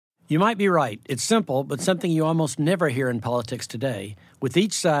You might be right. It's simple, but something you almost never hear in politics today, with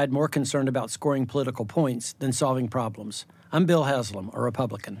each side more concerned about scoring political points than solving problems. I'm Bill Haslam, a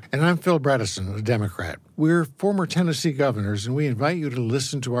Republican. And I'm Phil Bredesen, a Democrat. We're former Tennessee governors, and we invite you to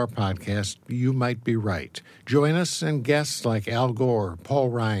listen to our podcast, You Might Be Right. Join us and guests like Al Gore, Paul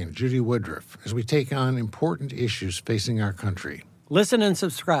Ryan, Judy Woodruff, as we take on important issues facing our country. Listen and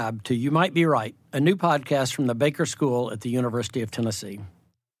subscribe to You Might Be Right, a new podcast from the Baker School at the University of Tennessee.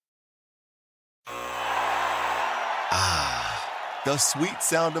 The sweet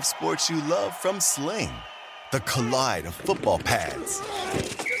sound of sports you love from Sling. The collide of football pads.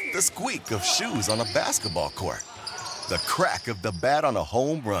 The squeak of shoes on a basketball court. The crack of the bat on a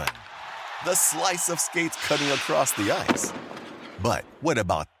home run. The slice of skates cutting across the ice. But what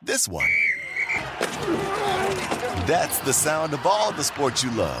about this one? That's the sound of all the sports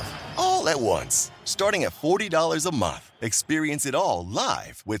you love, all at once. Starting at $40 a month. Experience it all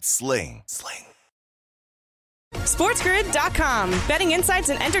live with Sling. SportsGrid.com. Betting insights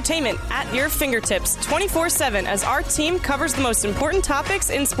and entertainment at your fingertips 24/7 as our team covers the most important topics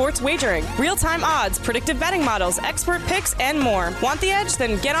in sports wagering. Real-time odds, predictive betting models, expert picks, and more. Want the edge?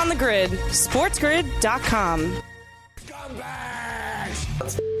 Then get on the grid. SportsGrid.com.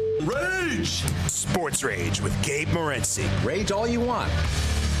 Scumbags! Rage! Sports Rage with Gabe Morency. Rage all you want.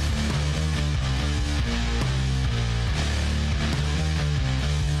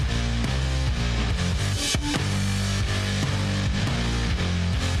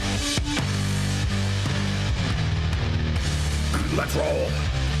 Let's roll.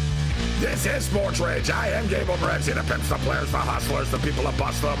 This is Sports Rage. I am Gabe Morency, the pimps, the players, the hustlers, the people that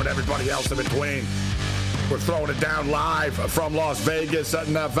bust them, and everybody else in between. We're throwing it down live from Las Vegas,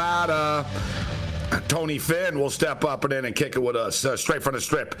 Nevada. Tony Finn will step up and in and kick it with us straight from the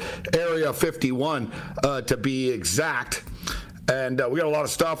strip. Area 51 to be exact. And we got a lot of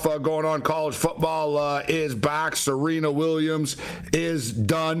stuff going on. College football is back. Serena Williams is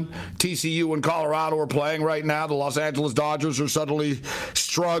done. TCU and Colorado are playing right now. The Los Angeles Dodgers are suddenly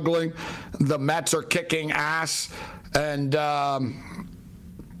struggling. The Mets are kicking ass. And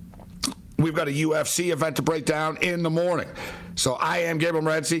we've got a UFC event to break down in the morning. So I am Gabriel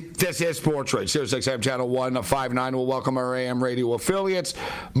Morency. This is Sports Rage. Sirius XM Channel 159 will welcome our AM radio affiliates.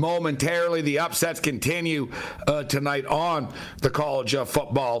 Momentarily, the upsets continue tonight on the college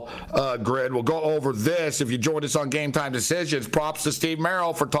football grid. We'll go over this. If you joined us on Game Time Decisions, props to Steve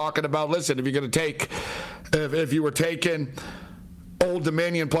Merrill for talking about, listen, if you're going to take, if you were taking Old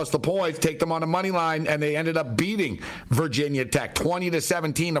Dominion plus the points, take them on a money line, and they ended up beating Virginia Tech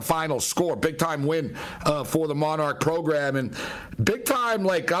 20-17, the final score. Big time win for the Monarch program, and big time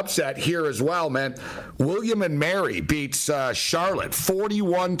upset here as well, man. William and Mary beats Charlotte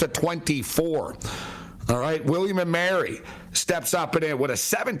 41-24. All right, William and Mary steps up and in with a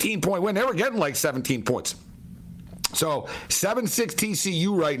 17-point win. They were getting 17 points. So 7-6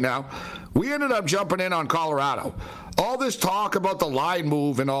 TCU right now. We ended up jumping in on Colorado. All this talk about the line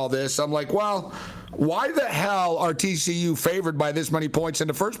move and all this, I'm like, well, why the hell are TCU favored by this many points in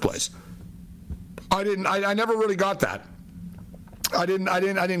the first place? I never really got that. I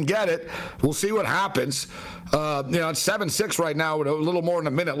didn't get it. We'll see what happens. It's 7-6 right now with a little more than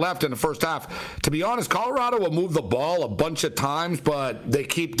a minute left in the first half. To be honest, Colorado will move the ball a bunch of times, but they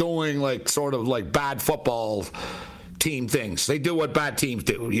keep doing bad football team things. They do what bad teams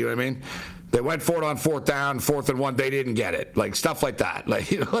do. You know what I mean? They went for it on fourth down, 4th and 1. They didn't get it. Stuff like that. They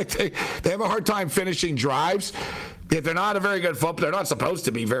have a hard time finishing drives. If they're not a very good football, they're not supposed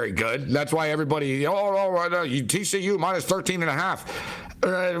to be very good. That's why everybody, TCU minus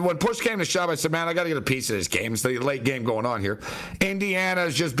 13.5. When push came to shove, I said, man, I got to get a piece of this game. It's the late game going on here. Indiana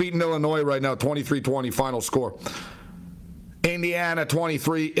is just beating Illinois right now, 23-20 final score. Indiana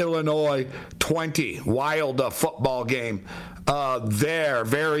 23, Illinois 20. Wild football game there.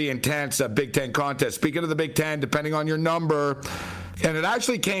 Very intense Big Ten contest. Speaking of the Big Ten, depending on your number, and it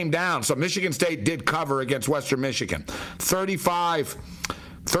actually came down. So Michigan State did cover against Western Michigan.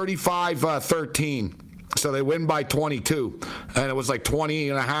 35-13. So they win by 22. And it was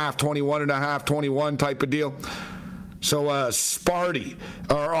 20.5, 21.5, 21 type of deal. So Sparty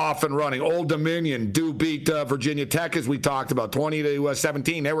are off and running. Old Dominion do beat Virginia Tech, as we talked about,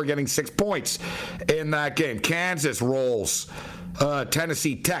 20-17. They were getting 6 points in that game. Kansas rolls.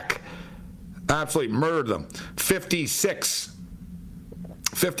 Tennessee Tech absolutely murdered them. 56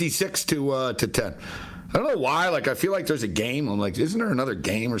 to 10. I don't know why. I feel like there's a game. I'm like, isn't there another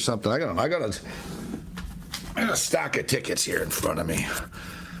game or something? I got a stack of tickets here in front of me.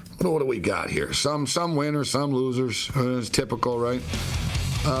 What do we got here? Some winners, some losers. It's typical, right?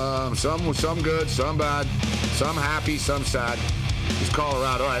 Some good, some bad, some happy, some sad. is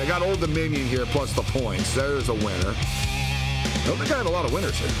Colorado. All right, I got Old Dominion here plus the points. There's a winner. I don't think I have a lot of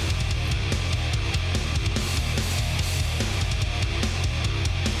winners here.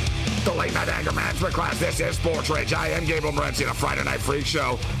 The Late Night Anger Management Class. This is Sports Rage. I am Gabriel Morency. The Friday Night Freak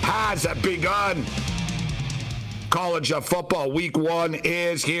Show has begun. College football week 1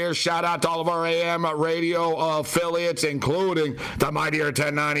 is here. Shout out to all of our AM radio affiliates, including the mightier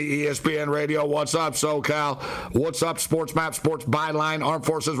 1090 ESPN Radio. What's up, SoCal? What's up, Sports Map, Sports Byline, Armed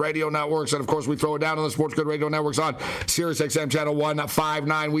Forces Radio Networks, and of course we throw it down on the Sports Good Radio Networks on Sirius XM Channel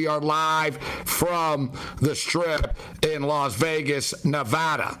 159. We are live from the Strip in Las Vegas,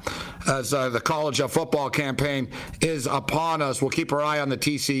 Nevada, as the college football campaign is upon us. We'll keep our eye on the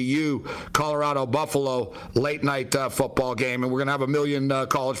TCU Colorado Buffalo late night football game, and we're going to have a million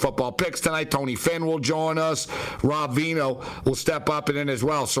college football picks tonight. Tony Finn will join us. Rob Vino will step up and in as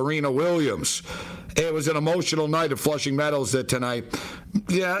well. Serena Williams. It was an emotional night at Flushing Meadows tonight.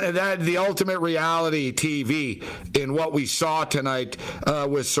 Yeah, that the ultimate reality TV in what we saw tonight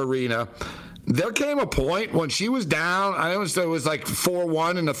with Serena. There came a point when she was down. I know it was like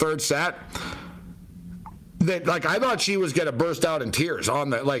 4-1 in the third set. That I thought she was going to burst out in tears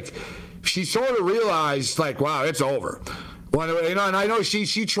on that. She sort of realized, wow, it's over. And I know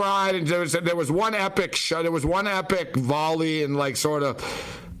she tried, and there was one epic shot, there was one epic volley and winner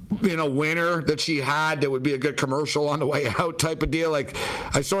that she had that would be a good commercial on the way out type of deal.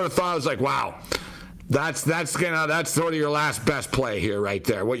 I sort of thought, I was like, wow, that's sort of your last best play here right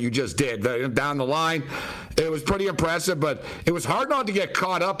there. What you just did down the line, it was pretty impressive, but it was hard not to get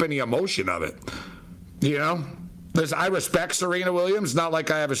caught up in the emotion of it. You know. I respect Serena Williams. Not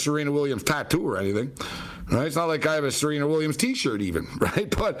like I have a Serena Williams tattoo or anything, right? It's not like I have a Serena Williams T-shirt even, right?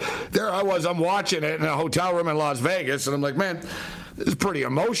 But there I was. I'm watching it in a hotel room in Las Vegas, and I'm like, man, this is pretty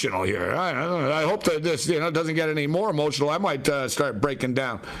emotional here. I hope that this doesn't get any more emotional. I might start breaking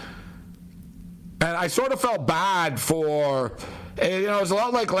down. And I sort of felt bad for, it was a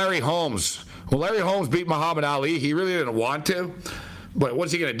lot like Larry Holmes. When Larry Holmes beat Muhammad Ali, he really didn't want to. But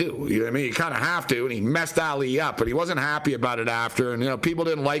what's he going to do? You kind of have to, and he messed Ali up, but he wasn't happy about it after. And, people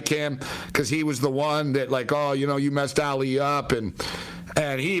didn't like him because he was the one that, you messed Ali up. And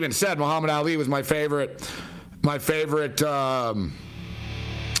he even said Muhammad Ali was my favorite boxer.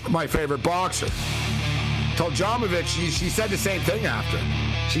 Told Jovovich, she said the same thing after.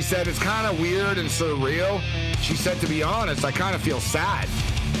 She said, it's kind of weird and surreal. She said, to be honest, I kind of feel sad.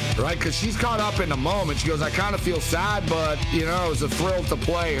 Right, because she's caught up in the moment. She goes, I kind of feel sad, but, it was a thrill to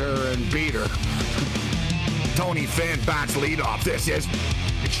play her and beat her. Tony Finn bats leadoff. This is...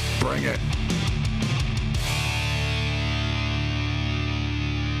 Bring it.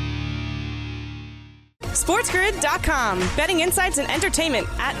 SportsGrid.com. Betting insights and entertainment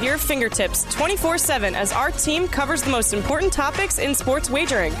at your fingertips 24/7 as our team covers the most important topics in sports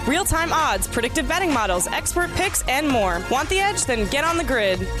wagering. Real-time odds, predictive betting models, expert picks, and more. Want the edge? Then get on the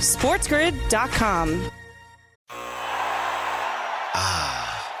grid. SportsGrid.com.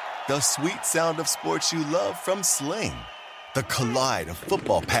 The sweet sound of sports you love from Sling. The collide of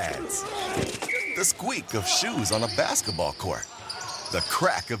football pads. The squeak of shoes on a basketball court. The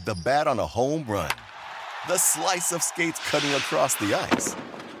crack of the bat on a home run. The slice of skates cutting across the ice.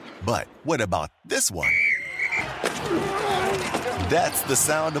 But what about this one? That's the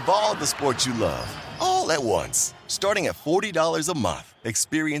sound of all the sports you love, all at once. Starting at $40 a month.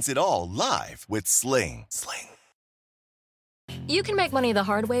 Experience it all live with Sling. You can make money the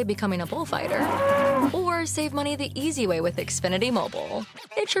hard way becoming a bullfighter, or save money the easy way with Xfinity Mobile.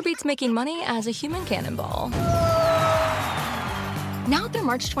 It sure beats making money as a human cannonball. Now through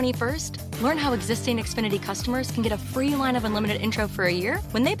March 21st, learn how existing Xfinity customers can get a free line of unlimited intro for a year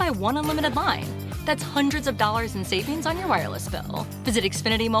when they buy one unlimited line. That's hundreds of dollars in savings on your wireless bill. Visit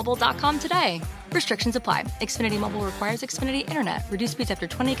XfinityMobile.com today. Restrictions apply. Xfinity Mobile requires Xfinity Internet. Reduced speeds after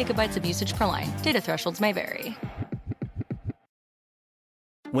 20 gigabytes of usage per line. Data thresholds may vary.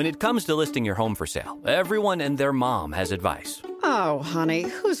 When it comes to listing your home for sale, everyone and their mom has advice. Oh, honey,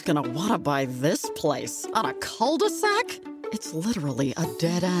 who's going to want to buy this place? On a cul-de-sac? It's literally a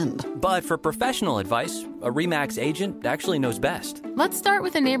dead end. But for professional advice, a RE/MAX agent actually knows best. Let's start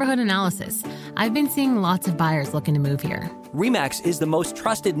with a neighborhood analysis. I've been seeing lots of buyers looking to move here. RE/MAX is the most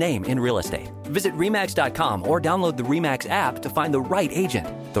trusted name in real estate. Visit RE/MAX.com or download the RE/MAX app to find the right agent.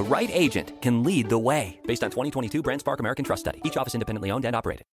 The right agent can lead the way. Based on 2022 BrandSpark American Trust Study. Each office independently owned and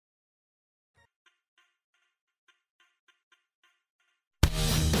operated.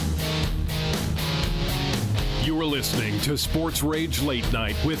 You are listening to Sports Rage Late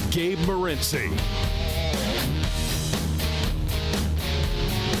Night with Gabe Morency.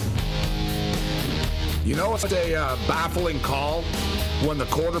 You know what's a baffling call? When the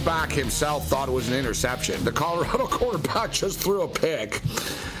quarterback himself thought it was an interception. The Colorado quarterback just threw a pick.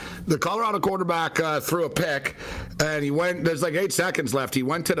 The Colorado quarterback threw a pick, and he went, there's like 8 seconds left. He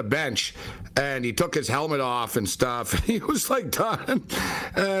went to the bench, and he took his helmet off and stuff. He was like done.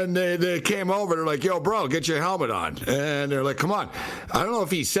 And they came over. They're like, yo, bro, get your helmet on. And they're like, come on. I don't know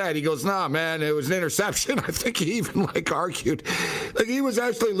if he said. He goes, nah, man, it was an interception. I think he even argued. Like, he was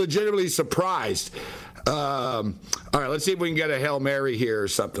actually legitimately surprised. All right, let's see if we can get a Hail Mary here or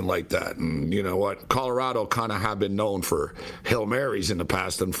something like that. And you know what? Colorado kind of have been known for Hail Marys in the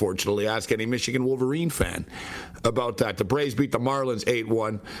past, unfortunately. Ask any Michigan Wolverine fan about that. The Braves beat the Marlins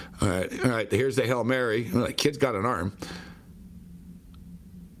 8-1. All right, here's the Hail Mary. The kid's got an arm.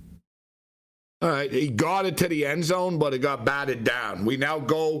 All right, he got it to the end zone, but it got batted down. We now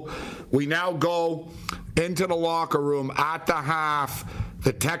go into the locker room at the half.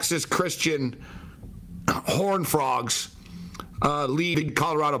 The Texas Christian Horned Frogs lead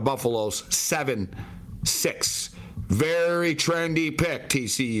Colorado Buffaloes 7-6. Very trendy pick,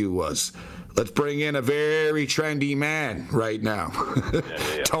 TCU was. Let's bring in a very trendy man right now.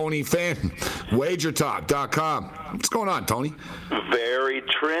 Yeah. Tony Finn, wagertalk.com. What's going on, Tony? Very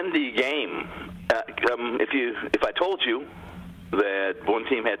trendy game. If I told you that one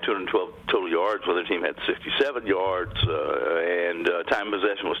team had 212 total yards, the other team had 67 yards, and time of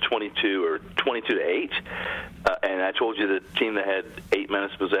possession was 22 to 8, and I told you the team that had 8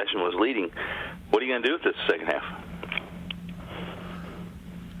 minutes possession was leading, what are you going to do with this second half?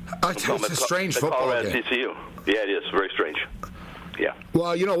 It's a strange football game. TCU. Yeah, it is. Very strange. Yeah.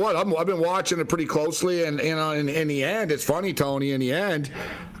 Well, you know what? I've been watching it pretty closely, and in the end, it's funny, Tony. In the end,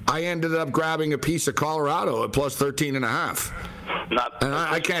 I ended up grabbing a piece of Colorado at plus 13.5.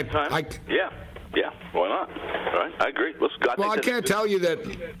 I can't. Yeah. Why not? All right, I agree. I can't tell you that.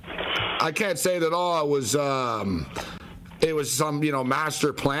 I can't say that. It was some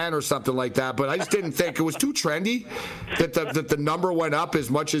master plan or something like that. But I just didn't think it was too trendy that the number went up as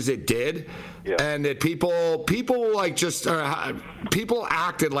much as it did, and that people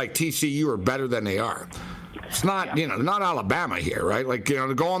acted like TCU are better than they are. It's not, not Alabama here, right? Like,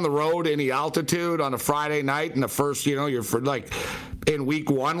 to go on the road, any altitude on a Friday night and the first, you're for like in week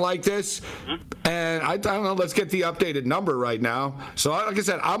 1 like this. And I don't know, let's get the updated number right now. So like I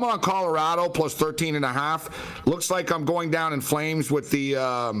said, I'm on Colorado plus 13.5. Looks like I'm going down in flames with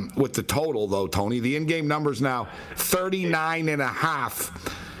the total though, Tony. The in-game number's now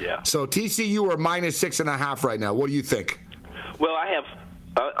 39.5. Yeah. So TCU are minus 6.5 right now. What do you think? Well, I have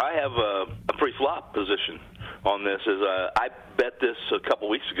a pre-flop position on this. I bet this a couple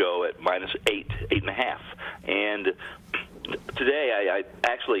weeks ago at minus 8.5, and today I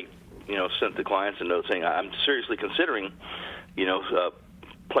actually sent the clients a note saying I'm seriously considering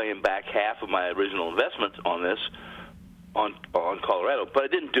playing back half of my original investment on this on Colorado, but I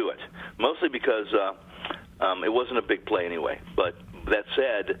didn't do it mostly because it wasn't a big play anyway. But that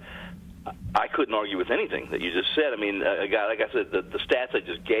said, I couldn't argue with anything that you just said. I mean, like I said, the stats I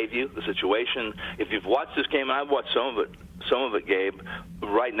just gave you, the situation. If you've watched this game, and I've watched some of it, Gabe.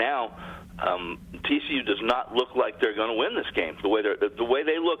 Right now, TCU does not look like they're going to win this game. The way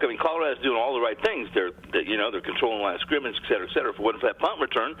they look, I mean, Colorado's doing all the right things. They're controlling the line of scrimmage, et cetera, et cetera. If it wasn't for that punt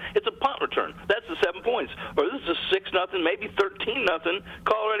return, it's a punt return. That's the 7 points. Or this is a 6-0, maybe 13-0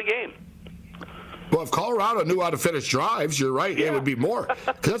 Colorado game. Well, if Colorado knew how to finish drives, you're right, it would be more.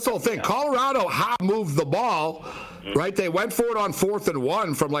 Because that's the whole thing. Colorado moved the ball, right? They went for it on 4th and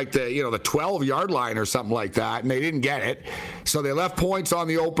 1 from like the 12-yard line or something like that, and they didn't get it. So they left points on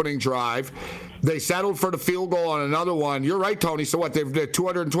the opening drive. They settled for the field goal on another one. You're right, Tony. So what? They've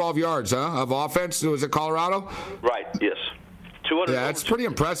 212 yards, of offense. Was it Colorado? Right. Yes. 200. Yeah, that's pretty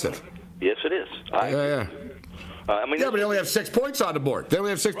impressive. Yes, it is. Yeah. But they only have 6 points on the board.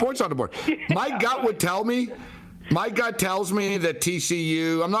 My gut tells me that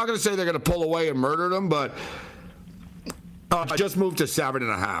TCU, I'm not going to say they're going to pull away and murder them, but I just moved to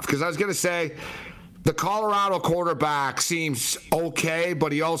 7.5. Because I was going to say the Colorado quarterback seems okay,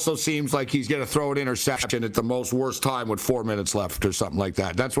 but he also seems like he's going to throw an interception at the most worst time with 4 minutes left or something like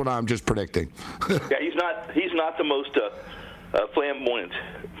that. That's what I'm just predicting. Yeah, he's not the most flamboyant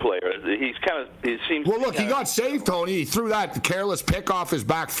player. He seems. Well, look, he got saved, Tony. He threw that careless pick off his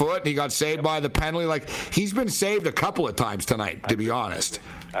back foot, and he got saved by the penalty. Like, he's been saved a couple of times tonight, to be honest.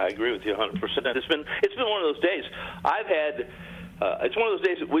 I agree with you 100%. It's been one of those days. I've had. It's one of those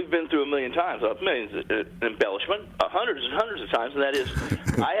days that we've been through a million times. Millions embellishment, hundreds and hundreds of times, and that is,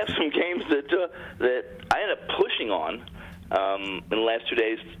 I have some games that I end up pushing on in the last 2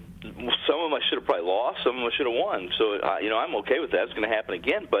 days some of them I should have probably lost, some of them I should have won. So I'm okay with that. It's going to happen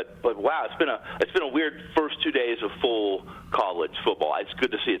again. But wow, it's been a weird first 2 days of full college football. It's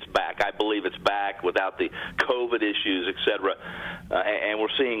good to see it's back. I believe it's back without the COVID issues, etc. And we're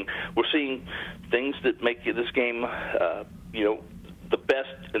seeing things that make this game, the best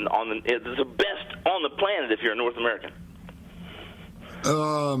the best on the planet if you're a North American.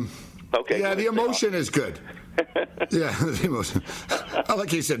 Okay. Yeah, the emotion is good. Yeah, the emotion. I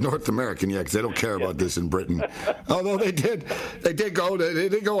like you said North American, because they don't care about this in Britain. Although they did go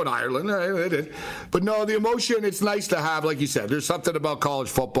in Ireland. They did. But no, the emotion, it's nice to have, like you said. There's something about college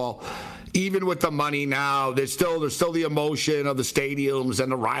football. Even with the money now, there's still the emotion of the stadiums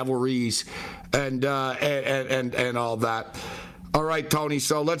and the rivalries and all that. All right, Tony.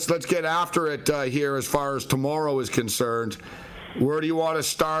 So let's get after it here as far as tomorrow is concerned. Where do you want to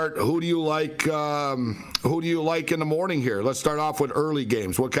start? Who do you like? Who do you like in the morning here? Let's start off with early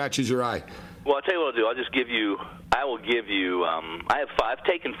games. What catches your eye? Well, I'll tell you what I'll do. I will give you. I've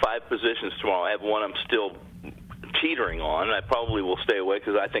taken 5 positions tomorrow. I have one I'm still teetering on. I probably will stay away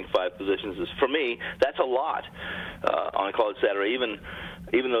because I think 5 positions is, for me, that's a lot on a college Saturday. Even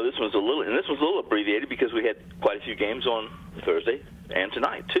though this one's a little abbreviated because we had quite a few games on Thursday and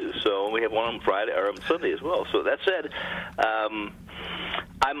tonight too. So we have one on Friday or on Sunday as well. So that said,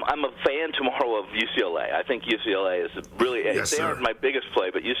 I'm a fan tomorrow of UCLA. I think UCLA is really they aren't my biggest play,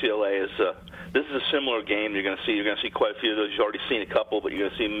 but UCLA is. This is a similar game. You're going to see quite a few of those. You've already seen a couple, but you're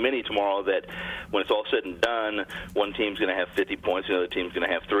going to see many tomorrow. That when it's all said and done, one team's going to have 50 points, the other team's going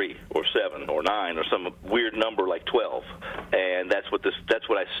to have 3 or 7 or 9 or some weird number like 12. And that's what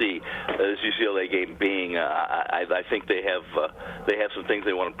I see this UCLA game being. I think they have some things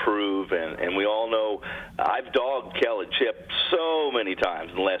they want to prove, and we all know I've dogged Kel and Chip so many times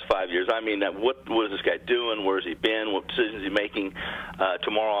in the last 5 years. I mean, what is this guy doing? Where's he been? What decisions is he making?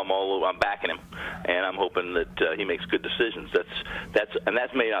 Tomorrow I'm backing him, and I'm hoping that he makes good decisions.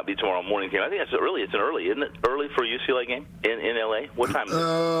 That may not be tomorrow morning game. I think it's early. Isn't it early for a UCLA game in LA? What time is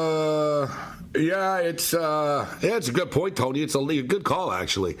it? Yeah, it's a good point, Tony. It's a good call,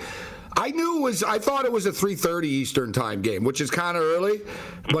 actually. I thought it was a 3:30 Eastern time game, which is kind of early,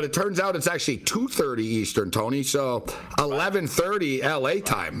 but it turns out it's actually 2:30 Eastern, Tony. So 11:30 LA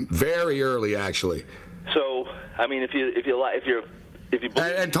time, very early, actually. So, I mean, if you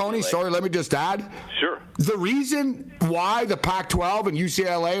believe and Tony, UCLA, sorry, let me just add. Sure. The reason why the Pac-12 and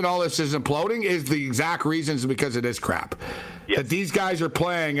UCLA and all this is imploding is the exact reasons because of this crap. Yes. That these guys are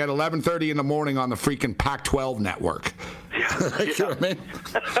playing at 11:30 in the morning on the freaking Pac-12 network. Yeah. You know what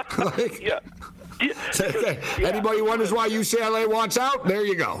I mean? Yeah. Anybody wonders why UCLA wants out? There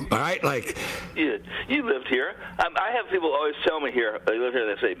you go. All right, you lived here. I have people always tell me here. They live here.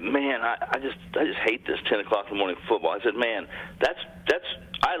 They say, "Man, I just hate this 10 o'clock in the morning football." I said, "Man,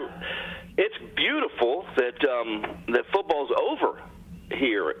 it's beautiful that football's over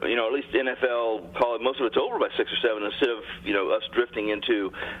here. At least NFL, most of it's over by 6 or 7 instead of us drifting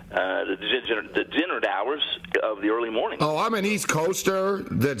into the degenerate hours of the early morning." Oh, I'm an East Coaster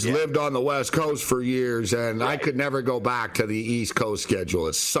that's lived on the West Coast for years, and I could never go back to the East Coast schedule.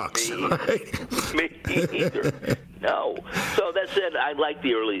 It sucks. Me either. No. So that said, I like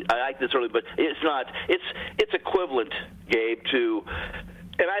this early, but it's not. It's equivalent, Gabe, to.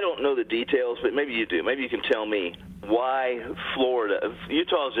 And I don't know the details, but maybe you do. Maybe you can tell me why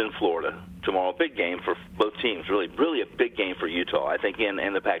Utah's in Florida tomorrow. Big game for both teams, really a big game for Utah, I think, in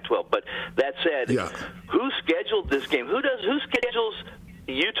the Pac-12. But that said, Who scheduled this game? Who schedules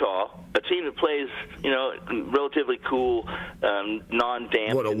Utah, a team that plays, relatively cool,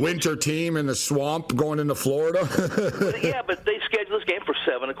 non-damp. What, a winter team in the swamp going into Florida? Yeah, but they schedule this game for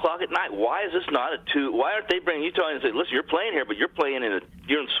 7 o'clock at night. Why is this not a 2? Why aren't they bringing Utah in and say, listen, you're playing here, but you're playing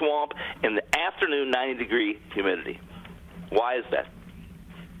you're in swamp in the afternoon, 90-degree humidity? Why is that?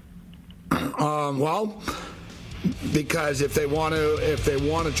 Well, because if they want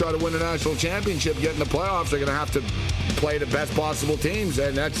to try to win a national championship, get in the playoffs, they're going to have to play the best possible teams,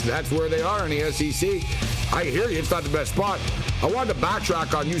 and that's where they are in the SEC. I hear you; it's not the best spot. I wanted to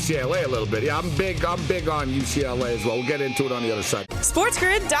backtrack on UCLA a little bit. Yeah, I'm big on UCLA as well. We'll get into it on the other side.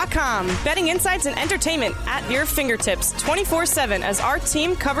 SportsGrid.com. Betting insights and entertainment at your fingertips 24/7 as our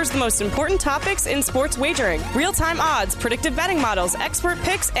team covers the most important topics in sports wagering. Real-time odds, predictive betting models, expert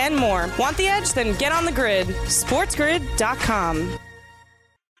picks, and more. Want the edge? Then get on the grid. SportsGrid.com.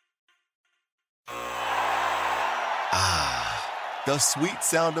 The sweet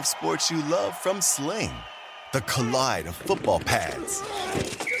sound of sports you love from Sling. The collide of football pads.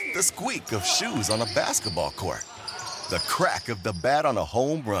 The squeak of shoes on a basketball court. The crack of the bat on a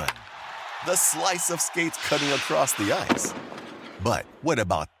home run. The slice of skates cutting across the ice. But what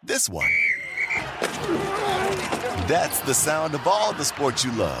about this one? That's the sound of all the sports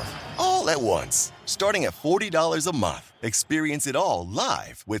you love, all at once. Starting at $40 a month. Experience it all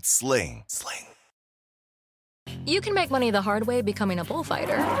live with Sling. You can make money the hard way becoming a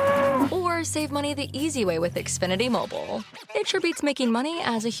bullfighter, or save money the easy way with Xfinity Mobile. It sure beats making money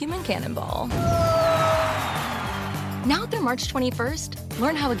as a human cannonball. Now through March 21st,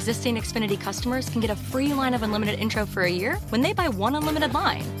 learn how existing Xfinity customers can get a free line of unlimited intro for a year when they buy one unlimited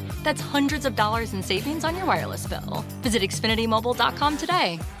line. That's hundreds of dollars in savings on your wireless bill. Visit XfinityMobile.com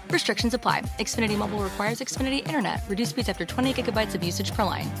today. Restrictions apply. Xfinity Mobile requires Xfinity Internet. Reduced speeds after 20 gigabytes of usage per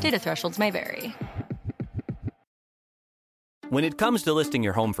line. Data thresholds may vary. When it comes to listing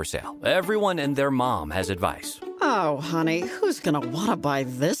your home for sale, everyone and their mom has advice. Oh, honey, who's going to want to buy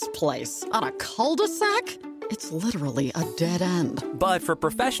this place? On a cul-de-sac? It's literally a dead end. But for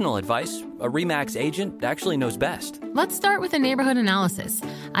professional advice, a RE/MAX agent actually knows best. Let's start with a neighborhood analysis.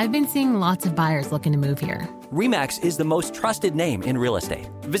 I've been seeing lots of buyers looking to move here. RE/MAX is the most trusted name in real estate.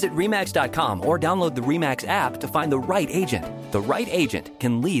 Visit RE/MAX.com or download the RE/MAX app to find the right agent. The right agent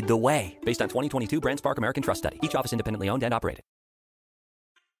can lead the way. Based on 2022 BrandSpark American Trust Study. Each office independently owned and operated.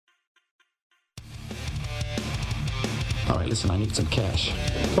 All right, listen, I need some cash.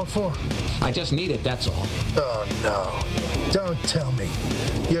 What for? I just need it, that's all. Oh, no. Don't tell me.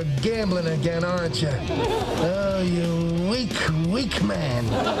 You're gambling again, aren't you? Oh, you weak man.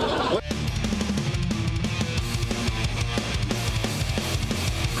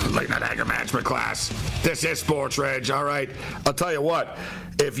 Late Night Anger Management class. This is Sports Rage, all right? I'll tell you what.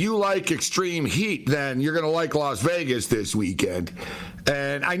 If you like extreme heat, then you're going to like Las Vegas this weekend.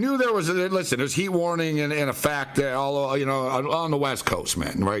 And I knew there was there's heat warning in effect all on the West Coast,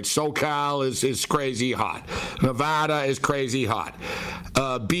 man, right? SoCal is crazy hot. Nevada is crazy hot.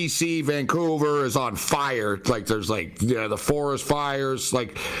 BC, Vancouver is on fire. Like there's the forest fires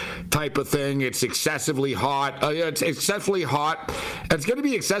type of thing. It's excessively hot. It's excessively hot. And it's going to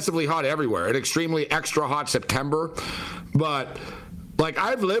be excessively hot everywhere. An extremely extra hot September. But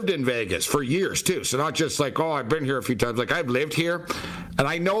I've lived in Vegas for years, too. So not just I've been here a few times. I've lived here, and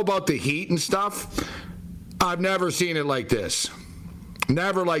I know about the heat and stuff. I've never seen it like this.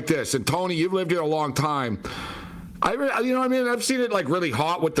 Never like this. And, Tony, you've lived here a long time. You know what I mean? I've seen it, really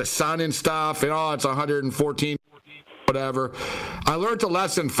hot with the sun and stuff, and, it's 114, whatever. I learned a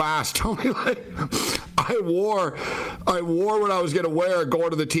lesson fast, Tony. I wore what I was going to wear going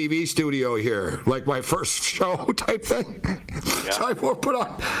to the TV studio here, my first show type thing. Yeah. So I put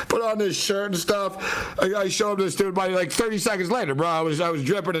on this shirt and stuff. I showed this dude by 30 seconds later, bro. I was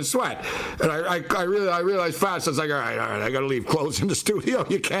dripping in sweat, and I realized fast. I was like, all right, I got to leave clothes in the studio.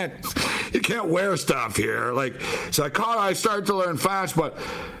 You can't wear stuff here. So I started to learn fast, but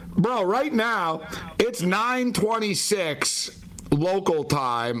bro, right now it's 9:26. Local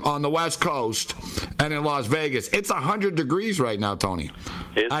time on the West Coast and in Las Vegas. It's 100 degrees right now, Tony.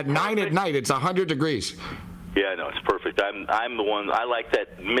 At 9 at night, it's 100 degrees. Yeah, no, it's perfect. I'm the one. I like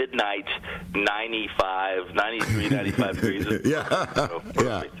that midnight 93, 95 degrees. Yeah. So perfect.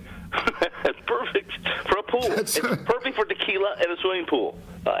 Yeah. It's perfect for a pool. It's perfect for tequila and a swimming pool.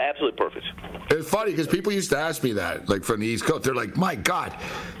 Absolutely perfect. It's funny because people used to ask me that, from the East Coast. They're like, my God.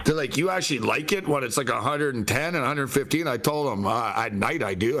 They're like, you actually like it when it's 110 and 115? I told them, at night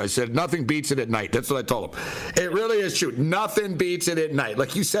I do. I said, nothing beats it at night. That's what I told them. It really is true. Nothing beats it at night.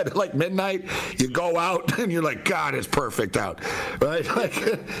 Like you said, at midnight, you go out and you're like, God, it's perfect out. Right?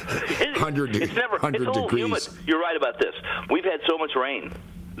 100 degrees. It's a little humid. You're right about this. We've had so much rain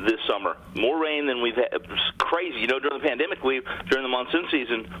this summer, more rain than we've had. It was crazy. During the pandemic, during the monsoon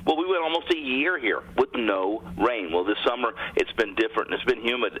season, we went almost a year here with no rain. Well, this summer, it's been different, and it's been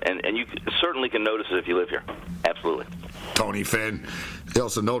humid, and you certainly can notice it if you live here. Absolutely. Tony Finn. You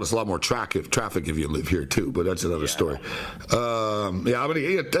also notice a lot more traffic if you live here, too, but that's another story.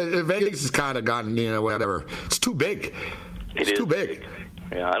 Vegas has kind of gotten, whatever. It's too big. It's too big.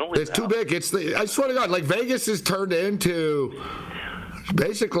 Yeah, I don't live It's too big. I swear to God, Vegas has turned into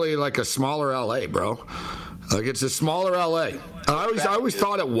basically a smaller LA, bro. It's a smaller LA. I always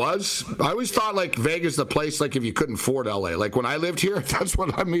thought it was. I always thought Vegas the place if you couldn't afford LA. When I lived here, that's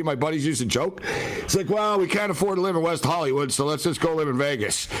what me and my buddies used to joke. It's well, we can't afford to live in West Hollywood, so let's just go live in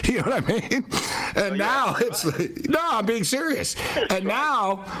Vegas. You know what I mean? And now it's no, I'm being serious. And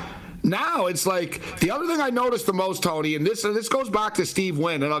now it's the other thing I noticed the most, Tony, and this goes back to Steve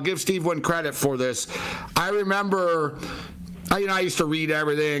Wynn, and I'll give Steve Wynn credit for this. I remember I used to read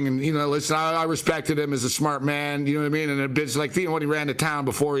everything, and listen, I respected him as a smart man. You know what I mean? And it's when he ran to town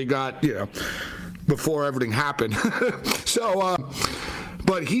before he got, before everything happened. So,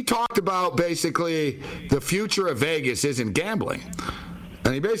 But he talked about basically the future of Vegas isn't gambling.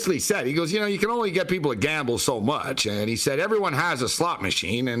 And he basically said, he goes, you can only get people to gamble so much. And he said, everyone has a slot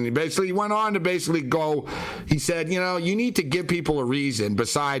machine. And he went on to go, he said, you need to give people a reason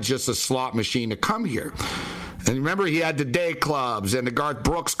besides just a slot machine to come here. And remember, he had the day clubs and the Garth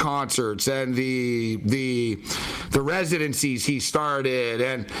Brooks concerts and the residencies he started.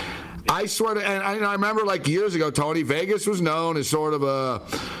 And I remember like years ago, Tony, Vegas was known as sort of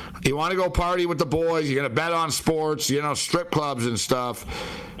you want to go party with the boys, you're going to bet on sports, strip clubs and stuff.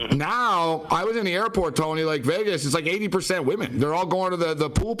 Now, I was in the airport, Tony, like Vegas, it's like 80% women. They're all going to the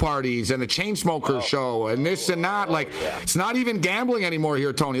pool parties and the Chainsmokers show and this and that. It's not even gambling anymore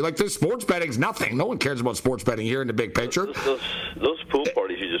here, Tony. Like, this sports betting's nothing. No one cares about sports betting here in the big picture. Those pool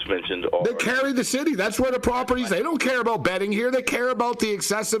parties you just mentioned they carry the city. That's where the properties, they don't care about betting here. They care about the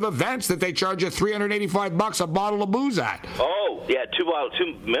excessive events that they charge you $385 a bottle of booze at. Oh, yeah, two bottle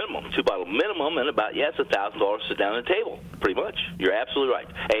minimum, and about, it's $1,000 to sit down at a table, pretty much. You're absolutely right.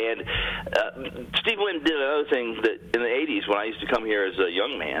 And Steve Wynn did another thing that in the 80s, when I used to come here as a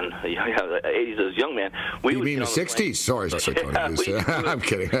young man, the 80s as a young man, you mean the 60s? Sorry, Tony. I'm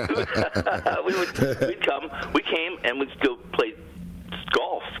kidding. We came and we'd go play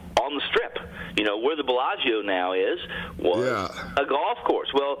golf on the Strip. Where the Bellagio now was a golf course.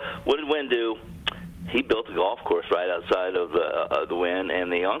 Well, what did Wynn do? He built a golf course right outside of the Wynn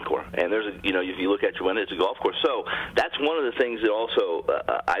and the Encore. And there's if you look at your Wynn, it's a golf course. So that's one of the things that also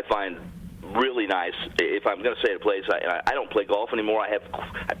I find really nice. If I'm going to stay at a place, I don't play golf anymore.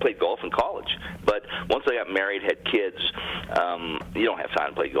 I played golf in college, but once I got married, had kids, you don't have time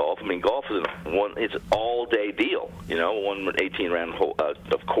to play golf. I mean, golf is it's an all-day deal. 18 round hole,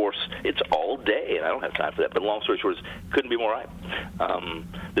 of course, it's all day, and I don't have time for that. But long story short, it couldn't be more right.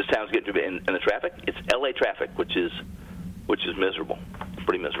 This town's getting to be in the traffic. It's L.A. traffic, which is miserable,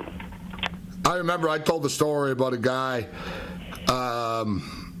 pretty miserable. I remember I told the story about a guy.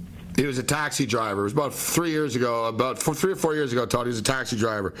 He was a taxi driver. It was about 3 or 4 years ago, Todd. He was a taxi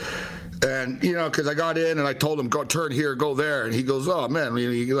driver. And, because I got in and I told him, go turn here, go there. And he goes, oh, man.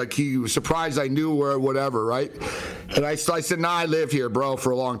 He was surprised I knew where, whatever, right? And I said, nah, I live here, bro,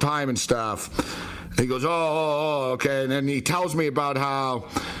 for a long time and stuff. And he goes, oh, okay. And then he tells me about how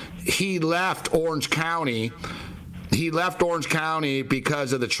he left Orange County. He left Orange County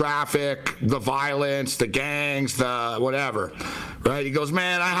because of the traffic, the violence, the gangs, the whatever, right? He goes,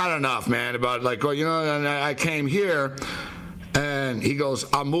 man, I had enough, man, about and I came here, and he goes,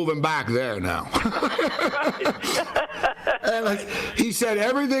 I'm moving back there now. And he said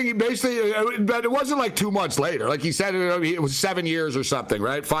everything, basically, but it wasn't 2 months later. He said it was 7 years or something,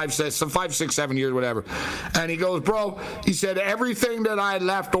 right? 5, 6, 7 years, whatever. And he goes, bro, he said everything that I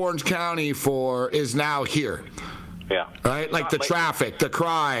left Orange County for is now here. Yeah. Right? The traffic, the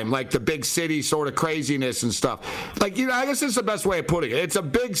crime, the big city sort of craziness and stuff. I guess it's the best way of putting it. It's a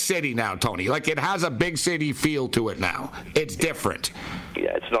big city now, Tony. It has a big city feel to it now. It's different.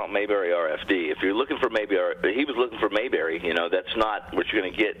 Yeah, it's not Mayberry RFD. If you're looking for Mayberry, he was looking for Mayberry. That's not what you're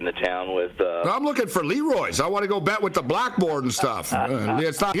going to get in the town with. No, I'm looking for Leroy's. I want to go bet with the blackboard and stuff.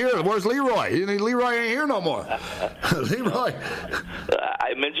 It's not here. Where's Leroy? Leroy ain't here no more. Leroy.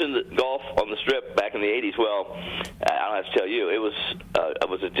 I mentioned golf on the Strip back in the 80s. Well, I don't have to tell you, it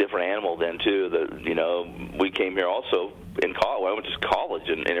was a different animal then too. We came here also in college. I went to college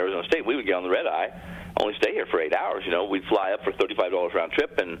in Arizona State. We would get on the red eye. Only stay here for 8 hours. We'd fly up for $35 round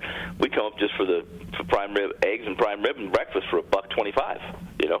trip, and we'd come up just for prime rib eggs and prime rib and breakfast for $1.25.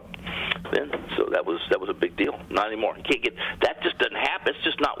 Then so that was a big deal. Not anymore. You can't get that. Just doesn't happen. It's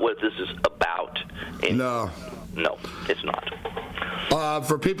just not what this is about. No, it's not.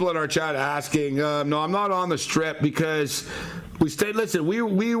 For people in our chat asking, no, I'm not on the Strip because we stayed. Listen, we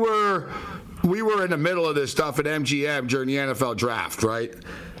were in the middle of this stuff at MGM during the NFL draft, right?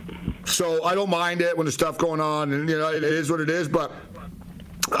 So I don't mind it when there's stuff going on, and it is what it is. But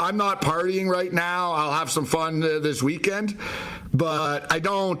I'm not partying right now. I'll have some fun this weekend, but I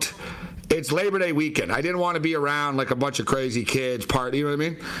don't. It's Labor Day weekend. I didn't want to be around a bunch of crazy kids party. You know what I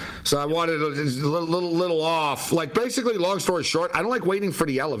mean? So I wanted a little off. Basically, long story short, I don't like waiting for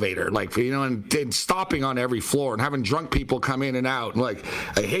the elevator. And stopping on every floor and having drunk people come in and out.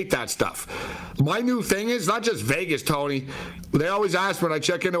 I hate that stuff. My new thing is not just Vegas, Tony. They always ask when I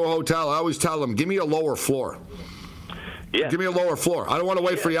check into a hotel. I always tell them, give me a lower floor. Yeah. Give me a lower floor. I don't want to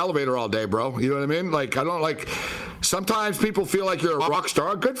wait for the elevator all day, bro. You know what I mean? I don't like. Sometimes people feel like you're a rock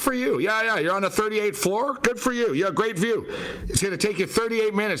star. Good for you. Yeah. You're on the 38th floor. Good for you. Yeah, great view. It's going to take you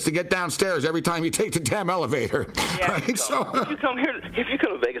 38 minutes to get downstairs every time you take the damn elevator. Yeah, right? if you come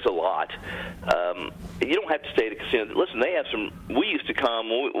to Vegas a lot, you don't have to stay at a casino. Listen, they have some. We used to come.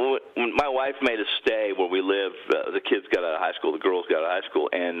 When my wife made us stay where we live, the kids got out of high school, the girls got out of high school,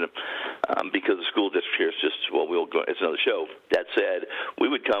 and because the school district here is just, we'll go. It's another show. That said, we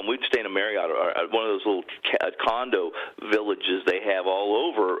would come. We'd stay in a Marriott or one of those little condo villages they have all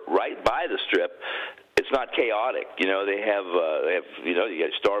over, right by the Strip. It's not chaotic, they have you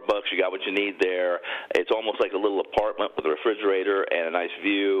got Starbucks, you got what you need there. It's almost like a little apartment with a refrigerator and a nice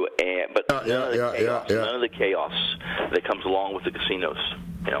view, but none of the chaos that comes along with the casinos,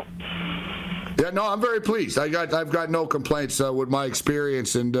 Yeah, no, I'm very pleased. I've got no complaints with my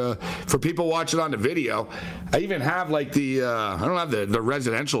experience, and for people watching on the video, I even have like I don't have the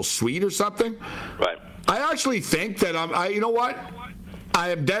residential suite or something. Right. I actually think that you know what?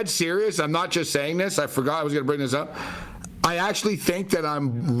 I am dead serious. I'm not just saying this. I forgot I was going to bring this up. I actually think that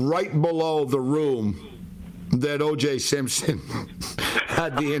I'm right below the room that O.J. Simpson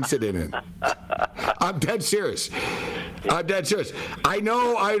had the incident in. I'm dead serious. I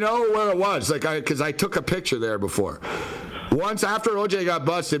know where it was, because I took a picture there before. Once after O.J. got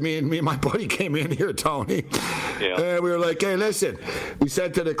busted, me and my buddy came in here, Tony, and we were like, hey, listen. We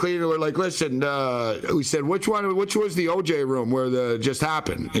said to the cleaner, we're like, listen, we said, which was the O.J. room where the just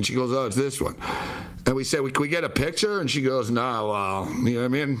happened? And she goes, oh, it's this one. And we said, can we get a picture? And she goes, no, well, you know what I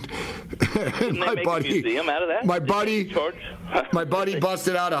mean? Didn't they make a museum out of that? My buddy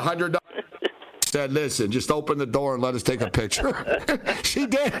busted out $100. Said, listen, just open the door and let us take a picture. She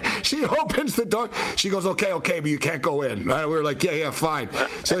did. She opens the door. She goes, okay, but you can't go in. We were like, yeah, fine.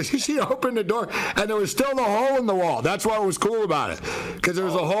 So she opened the door, and there was still the hole in the wall. That's what was cool about it, because there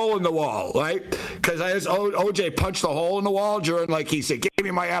was a hole in the wall, right? Because OJ punched a hole in the wall during, he said, give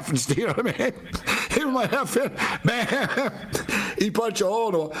me my effing, you know what I mean? Give me my effing, man. He punched a hole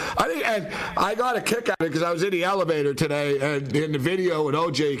in the wall. I got a kick out of it because I was in the elevator today, and in the video with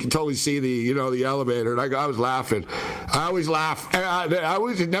OJ, you can totally see the elevator, and I was laughing. I always laugh.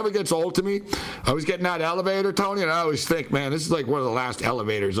 It never gets old to me. I was getting that elevator, Tony, and I always think, man, this is like one of the last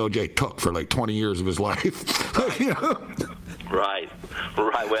elevators OJ took for 20 years of his life. Right.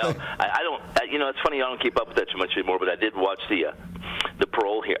 Well, I don't. It's funny. I don't keep up with that too much anymore. But I did watch the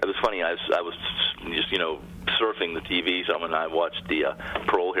parole here. It was funny. I was just surfing the TV some, and I watched the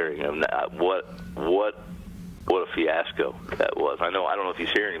parole hearing. And what a fiasco that was. I don't know if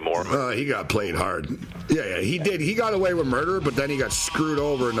he's here anymore. He got played hard. Yeah, he did. He got away with murder, but then he got screwed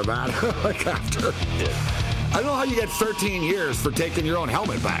over in Nevada after. Yeah. I don't know how you get 13 years for taking your own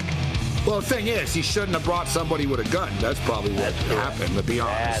helmet back. Well, the thing is, he shouldn't have brought somebody with a gun. That's probably what happened, to be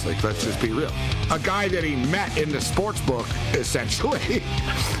honest. Let's just be real. A guy that he met in the sports book, essentially.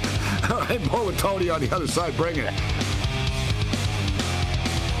 All right, more with Tony on the other side. Bring it.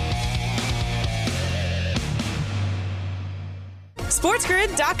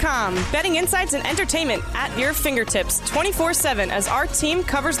 SportsGrid.com. Betting insights and entertainment at your fingertips 24/7 as our team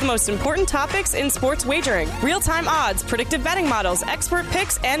covers the most important topics in sports wagering. Real-time odds, predictive betting models, expert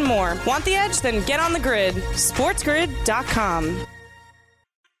picks, and more. Want the edge? Then get on the grid. SportsGrid.com.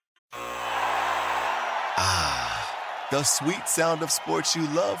 The sweet sound of sports you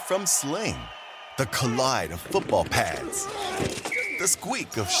love from Sling. The collide of football pads. The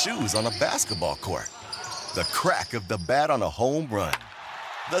squeak of shoes on a basketball court. The crack of the bat on a home run.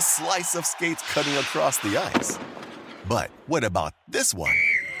 The slice of skates cutting across the ice. But what about this one?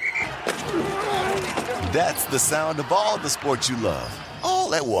 That's the sound of all the sports you love,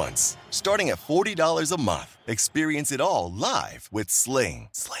 all at once. Starting at $40 a month. Experience it all live with Sling.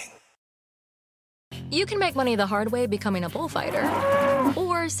 You can make money the hard way becoming a bullfighter,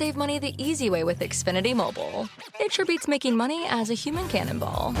 or save money the easy way with Xfinity Mobile. It sure beats making money as a human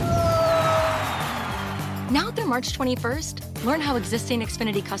cannonball. Now through March 21st, learn how existing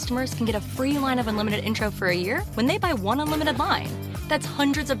Xfinity customers can get a free line of unlimited intro for a year when they buy one unlimited line. That's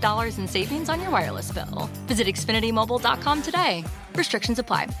hundreds of dollars in savings on your wireless bill. Visit XfinityMobile.com today. Restrictions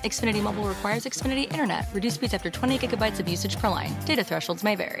apply. Xfinity Mobile requires Xfinity Internet. Reduced speeds after 20 gigabytes of usage per line. Data thresholds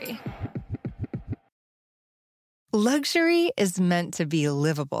may vary. Luxury is meant to be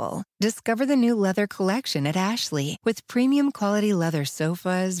livable. Discover the new leather collection at Ashley with premium quality leather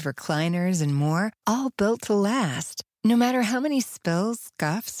sofas, recliners, and more, all built to last. No matter how many spills,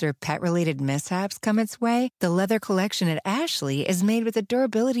 scuffs, or pet-related mishaps come its way, the leather collection at Ashley is made with the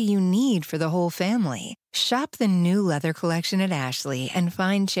durability you need for the whole family. Shop the new leather collection at Ashley and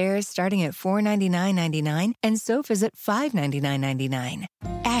find chairs starting at $499.99 and sofas at $599.99.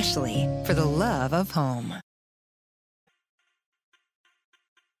 Ashley, for the love of home.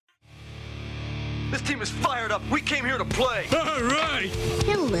 This team is fired up. We came here to play. All right.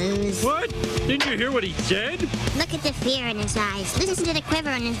 He'll lose. What? Didn't you hear what he said? Look at the fear in his eyes. Listen to the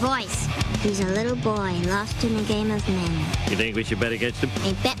quiver in his voice. He's a little boy lost in a game of men. You think we should bet against him?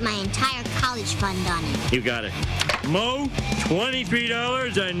 I bet my entire college fund on him. You got it. Mo,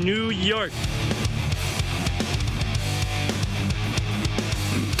 $23 on New York.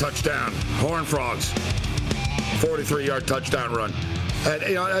 Touchdown. Horned Frogs. 43-yard touchdown run.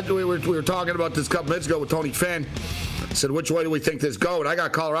 And, we were talking about this a couple minutes ago with Tony Finn. I said, which way do we think this go? And I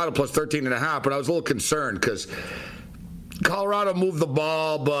got Colorado plus 13.5, but I was a little concerned because Colorado moved the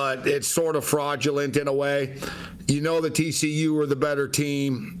ball, but it's sort of fraudulent in a way. You know that TCU are the better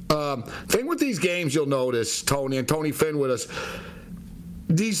team. Thing with these games, you'll notice, Tony, and Tony Finn with us,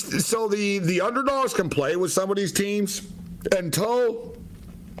 the underdogs can play with some of these teams until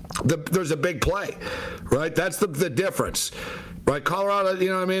there's a big play, right? That's the difference. Right, Colorado, you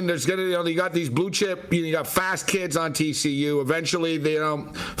know what I mean? There's you got these blue chip, you got fast kids on TCU. Eventually,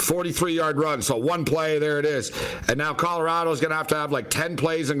 43-yard run. So one play, there it is. And now Colorado's going to have like 10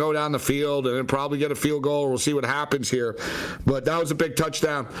 plays and go down the field and then probably get a field goal. We'll see what happens here. But that was a big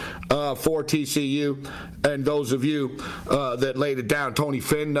touchdown for TCU. And those of you that laid it down, Tony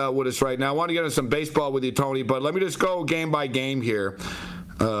Finn with us right now. I want to get into some baseball with you, Tony, but let me just go game by game here.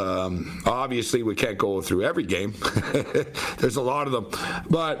 Obviously, we can't go through every game. There's a lot of them.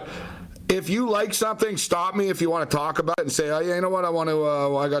 But if you like something, stop me if you want to talk about it and say, oh, yeah, you know what,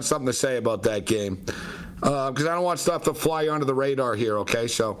 I got something to say about that game. Because I don't want stuff to fly under the radar here, okay?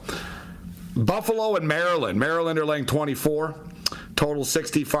 So, Buffalo and Maryland. Maryland are laying 24, total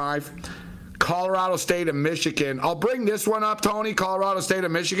 65. Colorado State and Michigan. I'll bring this one up, Tony, Colorado State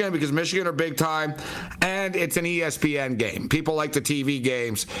and Michigan, because Michigan are big time, and it's an ESPN game. People like the TV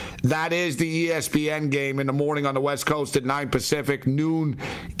games. That is the ESPN game in the morning on the West Coast at 9 Pacific, noon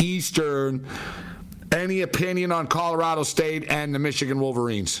Eastern. Any opinion on Colorado State and the Michigan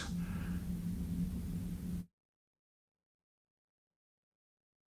Wolverines?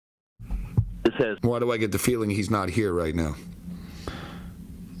 Why do I get the feeling he's not here right now?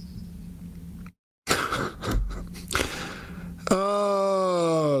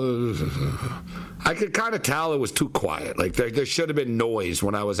 I could kind of tell it was too quiet. Like there should have been noise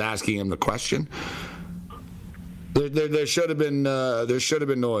when I was asking him the question. There should have been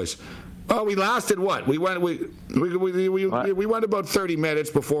noise. Oh, we lasted what? We went about 30 minutes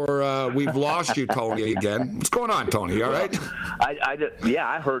before we've lost you, Tony, again. What's going on, Tony? You all right?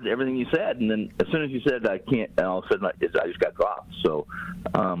 I heard everything you said, and then as soon as you said I can't, and all of a sudden I just got dropped. So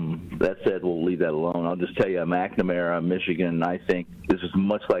that said, we'll leave that alone. I'll just tell you, McNamara, Michigan. I think this is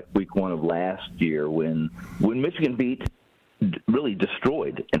much like Week 1 of last year when Michigan really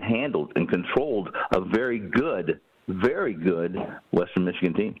destroyed and handled and controlled a very good Western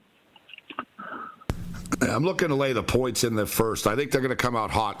Michigan team. I'm looking to lay the points in the first. I think they're going to come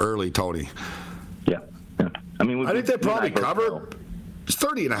out hot early, Tony. Yeah. I mean, I think they probably cover. It's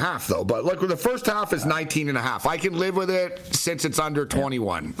 30.5 though, but look, the first half is 19.5. I can live with it since it's under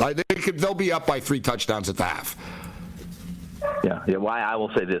 21. I think they'll be up by 3 touchdowns at the half. Yeah. Why I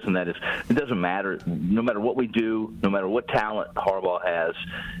will say this, and that is, it doesn't matter. No matter what we do, no matter what talent Harbaugh has,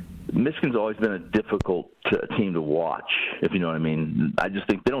 Michigan's always been a difficult team to watch, if you know what I mean. I just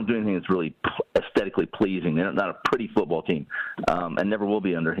think they don't do anything that's really aesthetically pleasing. They're not a pretty football team, and never will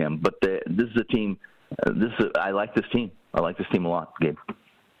be under him. But this is a team. I like this team. I like this team a lot, Gabe.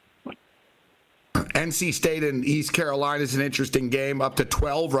 NC State and East Carolina is an interesting game, up to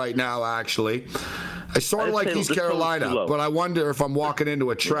 12 right now, actually. I sort of like East Carolina, but I wonder if I'm walking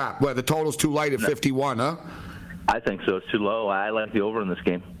into a trap. Well, the total's too light at 51, huh? I think so. It's too low. I like the over in this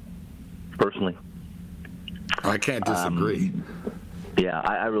game, personally. I can't disagree. Yeah,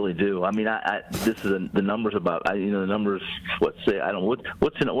 I really do. I mean, this is the numbers about. The numbers. What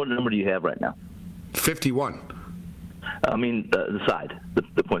number do you have right now? 51. I mean, the side,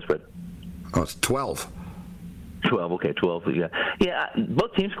 the point spread. Oh, it's 12. 12. Okay, 12. Yeah.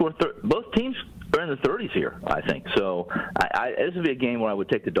 Both teams both teams are in the 30s here, I think. So this would be a game where I would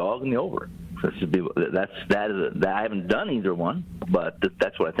take the dog and the over. I haven't done either one, but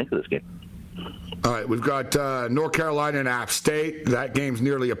that's what I think of this game. All right, we've got North Carolina and App State. That game's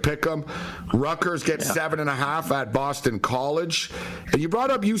nearly a pick-em. Rutgers gets 7.5 at Boston College. And you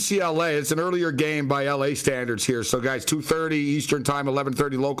brought up UCLA. It's an earlier game by LA standards here. So, guys, 2:30 Eastern time,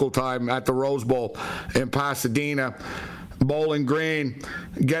 11:30 local time at the Rose Bowl in Pasadena. Bowling Green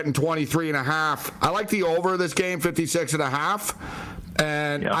getting 23.5. I like the over of this game, 56.5.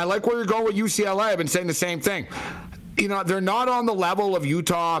 And I like where you're going with UCLA. I've been saying the same thing. You know, they're not on the level of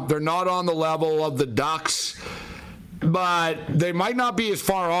Utah. They're not on the level of the Ducks. but they might not be as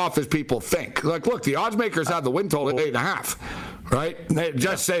far off as people think. Like, look, the odds makers have the win total at 8.5, right? They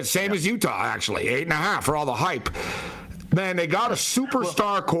just say same as Utah, actually, 8.5 for all the hype. Man, they got a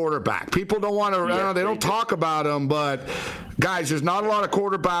superstar quarterback. People don't want to, they don't talk about him, but guys, there's not a lot of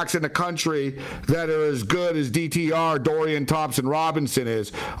quarterbacks in the country that are as good as DTR, Dorian Thompson-Robinson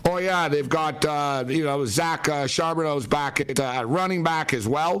is. Oh, yeah, they've got, Zach Charbonneau's back at running back as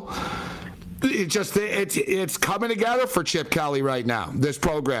well. It's coming together for Chip Kelly right now, this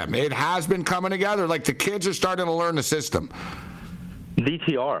program. It has been coming together. Like, the kids are starting to learn the system.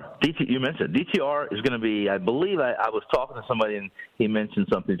 DTR, you mentioned DTR is going to be, I believe I was talking to somebody and he mentioned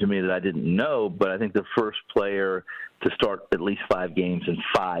something to me that I didn't know, but I think the first player to start at least 5 games in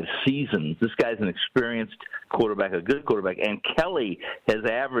 5 seasons. This guy's an experienced quarterback, a good quarterback, and Kelly has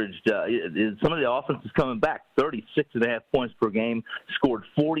averaged, some of the offense is coming back, 36.5 points per game, scored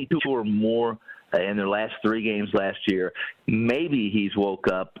 42 or more in their last 3 games last year. Maybe he's woke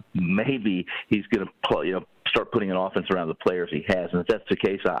up. Maybe he's going to start putting an offense around the players he has. And if that's the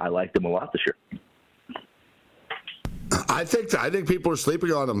case, I like them a lot this year. I think people are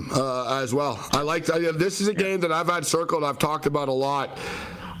sleeping on them as well. This is a game that I've had circled. I've talked about a lot.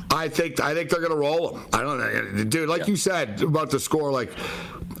 I think they're going to roll them. I don't know, dude. Like you said about the score, like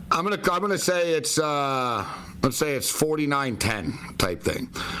I'm gonna say it's let's say it's 49-10 type thing.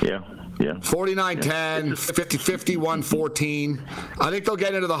 Yeah. 49-10, 51-14. I think they'll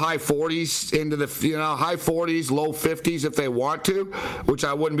get into the high 40s, into the high 40s, low 50s if they want to, which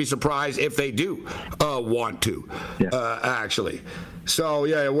I wouldn't be surprised if they do want to, actually. So,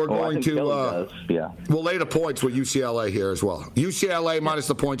 we're going to we'll lay the points with UCLA here as well. UCLA minus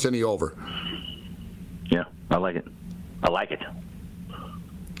the points in the over. Yeah, I like it.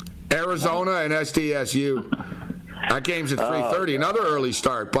 Arizona and SDSU. That game's at 3:30. Another early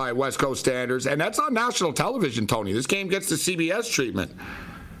start by West Coast standards, and that's on national television, Tony. This game gets the CBS treatment.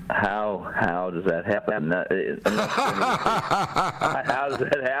 How does that happen? How does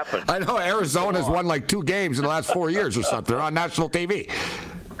that happen? I know Arizona's won like 2 games in the last 4 years or something. They're on national TV.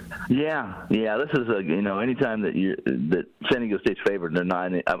 Yeah. This is anytime that San Diego State's favored, they're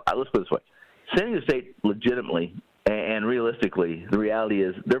not. Let's put it this way: San Diego State, legitimately and realistically, the reality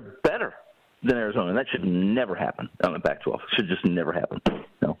is they're better than Arizona, and that should never happen on the Pac-12. It should just never happen.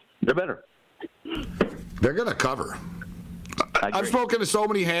 No, they're better. They're going to cover. I've spoken to so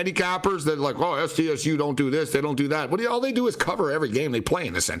many handicappers that like, SDSU don't do this, they don't do that. All they do is cover every game they play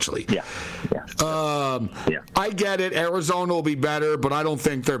in, essentially. Yeah. I get it. Arizona will be better, but I don't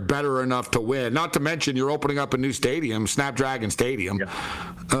think they're better enough to win. Not to mention you're opening up a new stadium, Snapdragon Stadium. Yeah.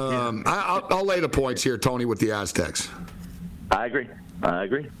 I'll lay the points here, Tony, with the Aztecs. I agree. I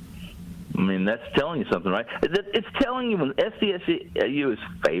mean, that's telling you something, right? It's telling you when SDSU is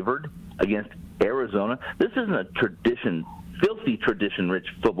favored against Arizona. This isn't a filthy tradition-rich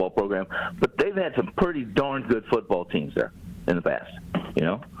football program, but they've had some pretty darn good football teams there in the past,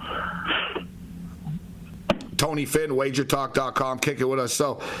 Tony Finn, wagertalk.com, kick it with us.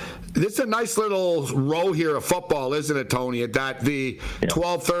 So this is a nice little row here of football, isn't it, Tony? At that, the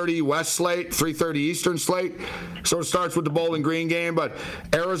 12:30 West slate, 3:30 Eastern slate. So it starts with the Bowling Green game, but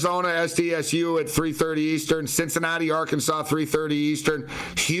Arizona, SDSU at 3:30 Eastern, Cincinnati, Arkansas, 3:30 Eastern,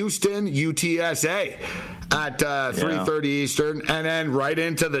 Houston, UTSA at 3:30 Eastern, and then right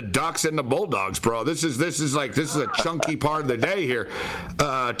into the Ducks and the Bulldogs, bro. This is a chunky part of the day here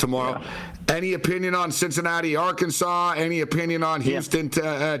tomorrow. Yeah. Any opinion on Cincinnati, Arkansas? Any opinion on Houston,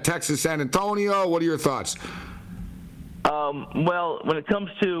 Texas, San Antonio? What are your thoughts? Well, when it comes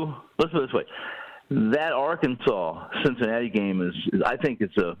to, let's put it this way, that Arkansas-Cincinnati game is I think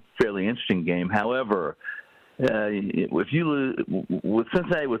it's a fairly interesting game. However, if you lose with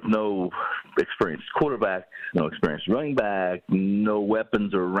Cincinnati with no experienced quarterback, no experienced running back, no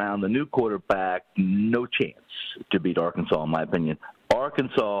weapons around the new quarterback, no chance to beat Arkansas, in my opinion.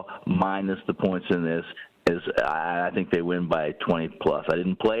 Arkansas minus the points in this I think they win by 20 plus. I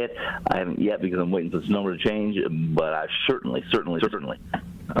didn't play it. I haven't yet because I'm waiting for this number to change. But I certainly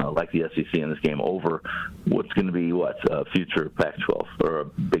like the SEC in this game over what's going to be a future Pac-12 or a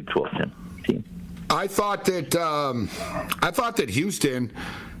Big 12 team. I thought that Houston.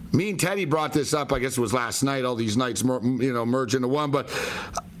 Me and Teddy brought this up. I guess it was last night. All these nights, merge into one. But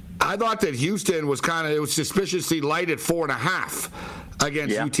I thought that Houston was it was suspiciously light at 4.5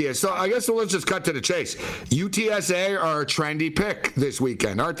 against UTSA. So I guess let's just cut to the chase. UTSA are a trendy pick this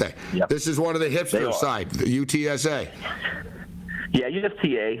weekend, aren't they? Yep. This is one of the hipster side, the UTSA. Yeah,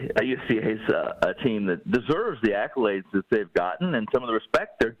 UCLA is a team that deserves the accolades that they've gotten, and some of the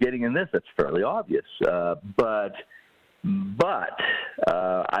respect they're getting in this. That's fairly obvious. But But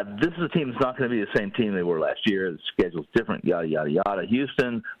this is a team that's not going to be the same team they were last year. The schedule's different, yada, yada, yada.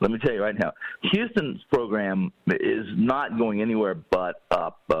 Houston, let me tell you right now, Houston's program is not going anywhere but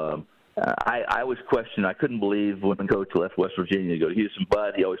up. I always questioned. I couldn't believe when Coach left West Virginia to go to Houston,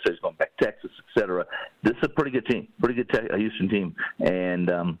 but he always says he's going back to Texas, etc. This is a pretty good team, Houston team,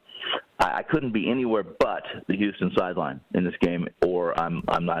 and I couldn't be anywhere but the Houston sideline in this game, or I'm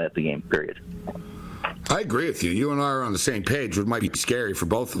not at the game. Period. I agree with you. You and I are on the same page. It might be scary for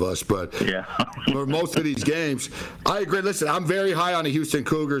both of us, but yeah. For most of these games, I agree. Listen, I'm very high on the Houston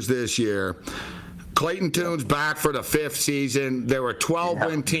Cougars this year. Clayton Tune's back for the 5th season. They were a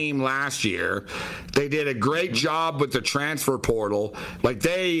 12-win team last year. They did a great job with the transfer portal. Like,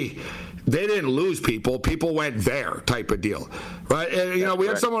 they didn't lose people. People went there type of deal, right? And, we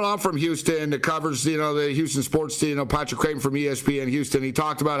had someone on from Houston that covers, the Houston sports team, Patrick Creighton from ESPN Houston. He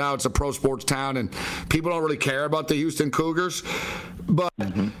talked about how it's a pro sports town and people don't really care about the Houston Cougars. But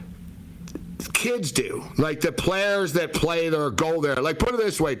kids do. Like, the players that play there go there. Like, put it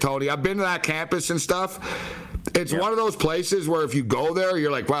this way, Tony. I've been to that campus and stuff. It's one of those places where if you go there,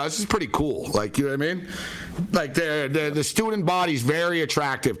 you're like, wow, this is pretty cool. Like, you know what I mean? Like, the student body's very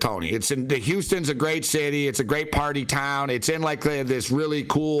attractive, Tony. Houston's a great city. It's a great party town. It's in, like, this really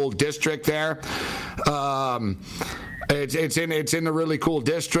cool district there. It's in a really cool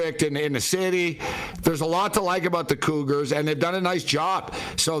district in the city. There's a lot to like about the Cougars, and they've done a nice job.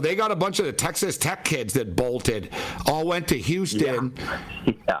 So they got a bunch of the Texas Tech kids that bolted, all went to Houston.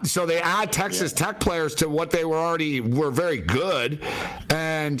 Yeah. So they add Texas Tech players to what they were very good,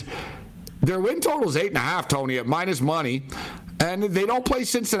 and their win total is 8.5, Tony, at minus money. And they don't play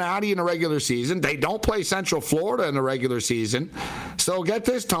Cincinnati in the regular season. They don't play Central Florida in the regular season. So get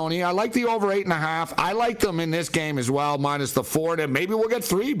this, Tony. I like the over 8.5. I like them in this game as well, minus the 4. And maybe we'll get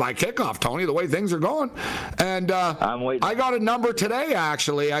 3 by kickoff, Tony, the way things are going. And I'm waiting. I got a number today,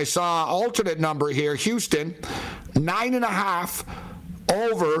 actually. I saw alternate number here. Houston, 9.5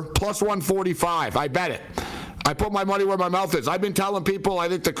 over plus 145. I bet it. I put my money where my mouth is. I've been telling people I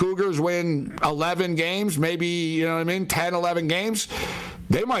think the Cougars win 11 games, maybe, 10, 11 games.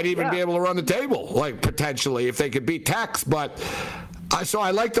 They might even be able to run the table, like, potentially, if they could beat Tex. But so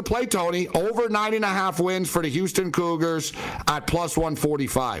I like to play, Tony, over 9.5 wins for the Houston Cougars at plus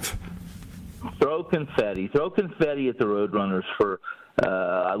 145. Throw confetti at the Roadrunners for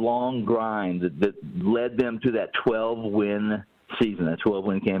a long grind that led them to that 12-win season, that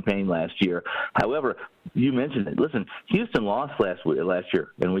 12-win campaign last year. However, you mentioned it. Listen, Houston lost last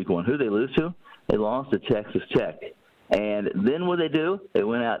year in week 1. Who did they lose to? They lost to Texas Tech. And then what did they do? They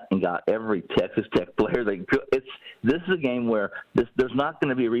went out and got every Texas Tech player. This is a game where there's not going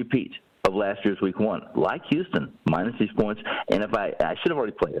to be a repeat of last year's week 1, like Houston, minus these points. And if I should have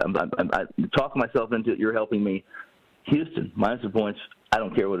already played it. I'm talking myself into it. You're helping me. Houston, minus the points. I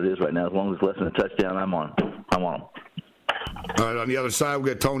don't care what it is right now. As long as it's less than a touchdown, I'm on them. All right, on the other side, we'll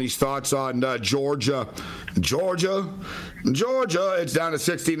get Tony's thoughts on Georgia. Georgia, it's down to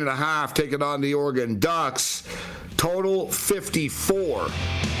 16.5, taking on the Oregon Ducks. Total 54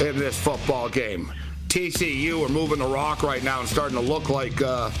 in this football game. TCU are moving the rock right now and starting to look like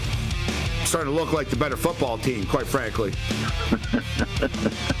the better football team, quite frankly.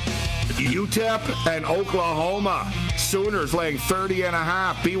 UTEP and Oklahoma. Sooners laying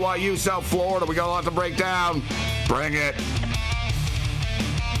 30.5. BYU, South Florida. We got a lot to break down. Bring it.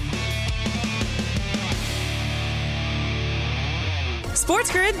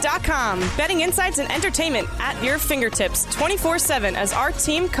 SportsGrid.com. Betting insights and entertainment at your fingertips 24/7 as our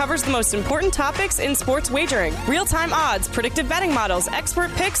team covers the most important topics in sports wagering. Real-time odds, predictive betting models, expert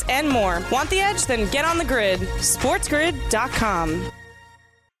picks, and more. Want the edge? Then get on the grid. SportsGrid.com.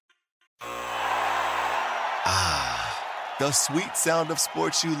 The sweet sound of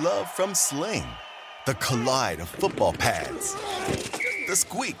sports you love from Sling. The collide of football pads. The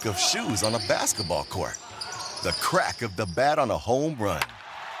squeak of shoes on a basketball court. The crack of the bat on a home run.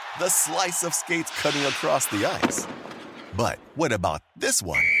 The slice of skates cutting across the ice. But what about this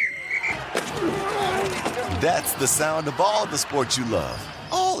one? That's the sound of all the sports you love,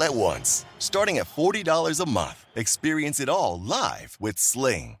 all at once. Starting at $40 a month. Experience it all live with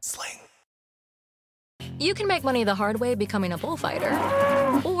Sling. You can make money the hard way becoming a bullfighter,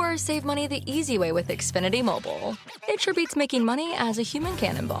 or save money the easy way with Xfinity Mobile. It sure beats making money as a human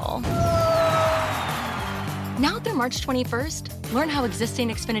cannonball. Now through March 21st, learn how existing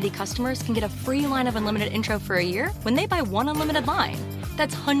Xfinity customers can get a free line of unlimited intro for a year when they buy one unlimited line.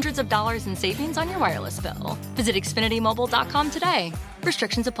 That's hundreds of dollars in savings on your wireless bill. Visit XfinityMobile.com today.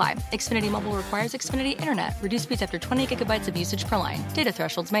 Restrictions apply. Xfinity Mobile requires Xfinity Internet. Reduced speeds after 20 gigabytes of usage per line. Data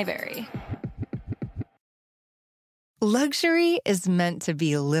thresholds may vary. Luxury is meant to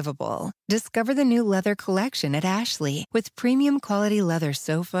be livable. Discover the new leather collection at Ashley with premium quality leather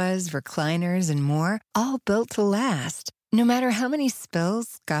sofas, recliners, and more, all built to last. No matter how many spills,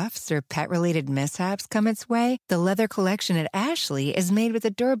 scuffs, or pet-related mishaps come its way, the leather collection at Ashley is made with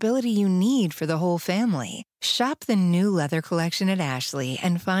the durability you need for the whole family. Shop the new leather collection at Ashley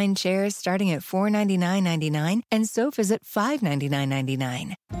and find chairs starting at $499.99 and sofas at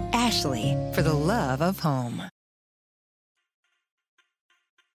 $599.99. Ashley, for the love of home.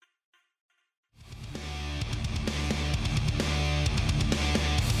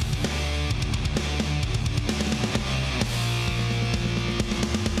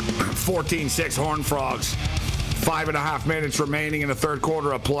 $14-6 Horned Frogs. 5.5 minutes remaining in the third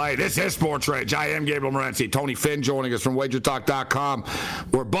quarter of play. This is Sports Rage. I am Gabriel Morency. Tony Finn joining us from WagerTalk.com.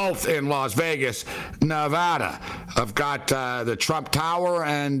 We're both in Las Vegas, Nevada. I've got the Trump Tower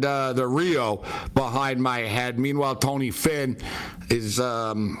and the Rio behind my head. Meanwhile, Tony Finn is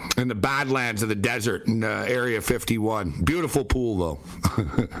in the Badlands of the desert in Area 51. Beautiful pool, though.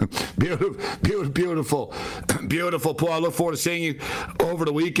 Beautiful pool. I look forward to seeing you over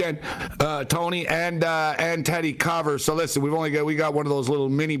the weekend, Tony and Teddy Cover. So listen, we got one of those little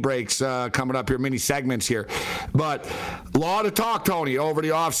mini breaks coming up here, mini segments here. But a lot of talk, Tony, over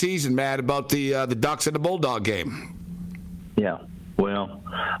the off season, man, about the Ducks and the Bulldog game. Yeah. Well,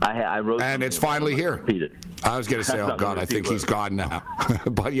 I wrote, and it's finally here. Repeat it. I was going to say, oh God, I think he's gone now.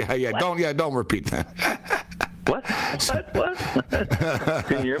 But don't repeat that. What?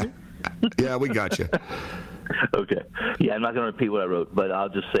 Can you hear me? Yeah, we got you. Okay. Yeah, I'm not going to repeat what I wrote, but I'll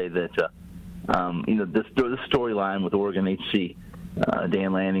just say that this storyline with Oregon HC,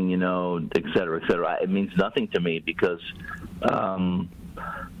 Dan Lanning, et cetera, it means nothing to me because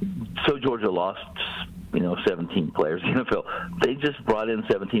so Georgia lost 17 players in the NFL. They just brought in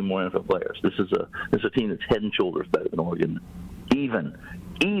 17 more NFL players. This is a team that's head and shoulders better than Oregon, even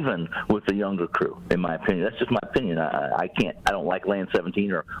with the younger crew, in my opinion. That's just my opinion. I don't like laying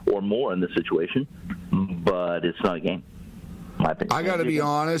 17 or more in this situation, but it's not a game. My opinion. I got to be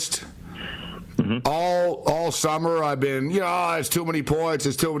honest. Mm-hmm. All summer I've been, it's too many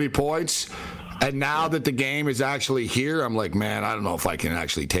points. And now that the game is actually here, I'm like, man, I don't know if I can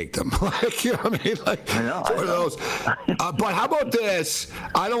actually take them. You know what I mean? I know. Those. But how about this?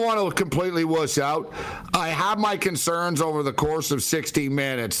 I don't want to completely wuss out. I have my concerns over the course of 60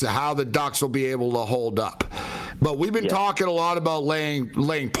 minutes, how the Ducks will be able to hold up. But we've been talking a lot about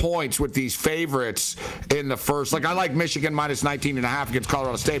laying points with these favorites in the first. Like, I like Michigan minus 19.5 against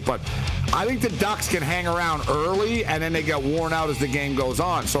Colorado State, but I think the Ducks can hang around early, and then they get worn out as the game goes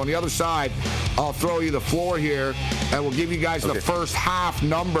on. So on the other side, I'll throw you the floor here, and we'll give you guys the first half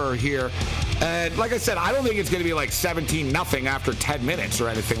number here. And like I said, I don't think it's going to be like 17-0 after 10 minutes or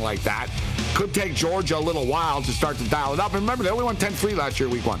anything like that. Could take Georgia a little while to start to dial it up. And remember, they only won 10-3 last year,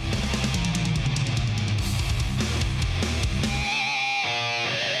 week 1.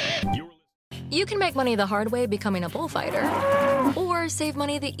 You can make money the hard way becoming a bullfighter, or save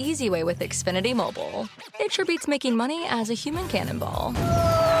money the easy way with Xfinity Mobile. It sure beats making money as a human cannonball.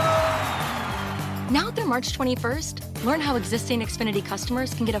 Now through March 21st, learn how existing Xfinity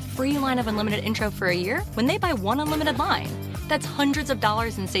customers can get a free line of unlimited intro for a year when they buy one unlimited line. That's hundreds of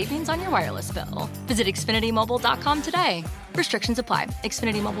dollars in savings on your wireless bill. Visit XfinityMobile.com today. Restrictions apply.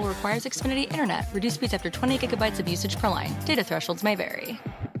 Xfinity Mobile requires Xfinity Internet. Reduced speeds after 20 gigabytes of usage per line. Data thresholds may vary.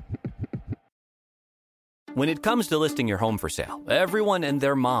 When it comes to listing your home for sale, everyone and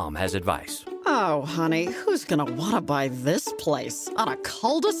their mom has advice. Oh, honey, who's going to want to buy this place? On a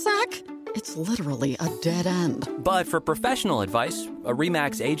cul-de-sac? It's literally a dead end. But for professional advice, a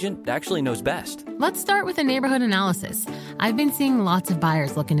RE/MAX agent actually knows best. Let's start with a neighborhood analysis. I've been seeing lots of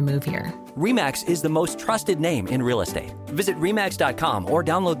buyers looking to move here. RE/MAX is the most trusted name in real estate. Visit RE/MAX.com or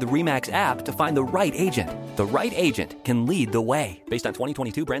download the RE/MAX app to find the right agent. The right agent can lead the way. Based on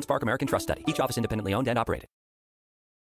 2022 BrandSpark American Trust Study. Each office independently owned and operated.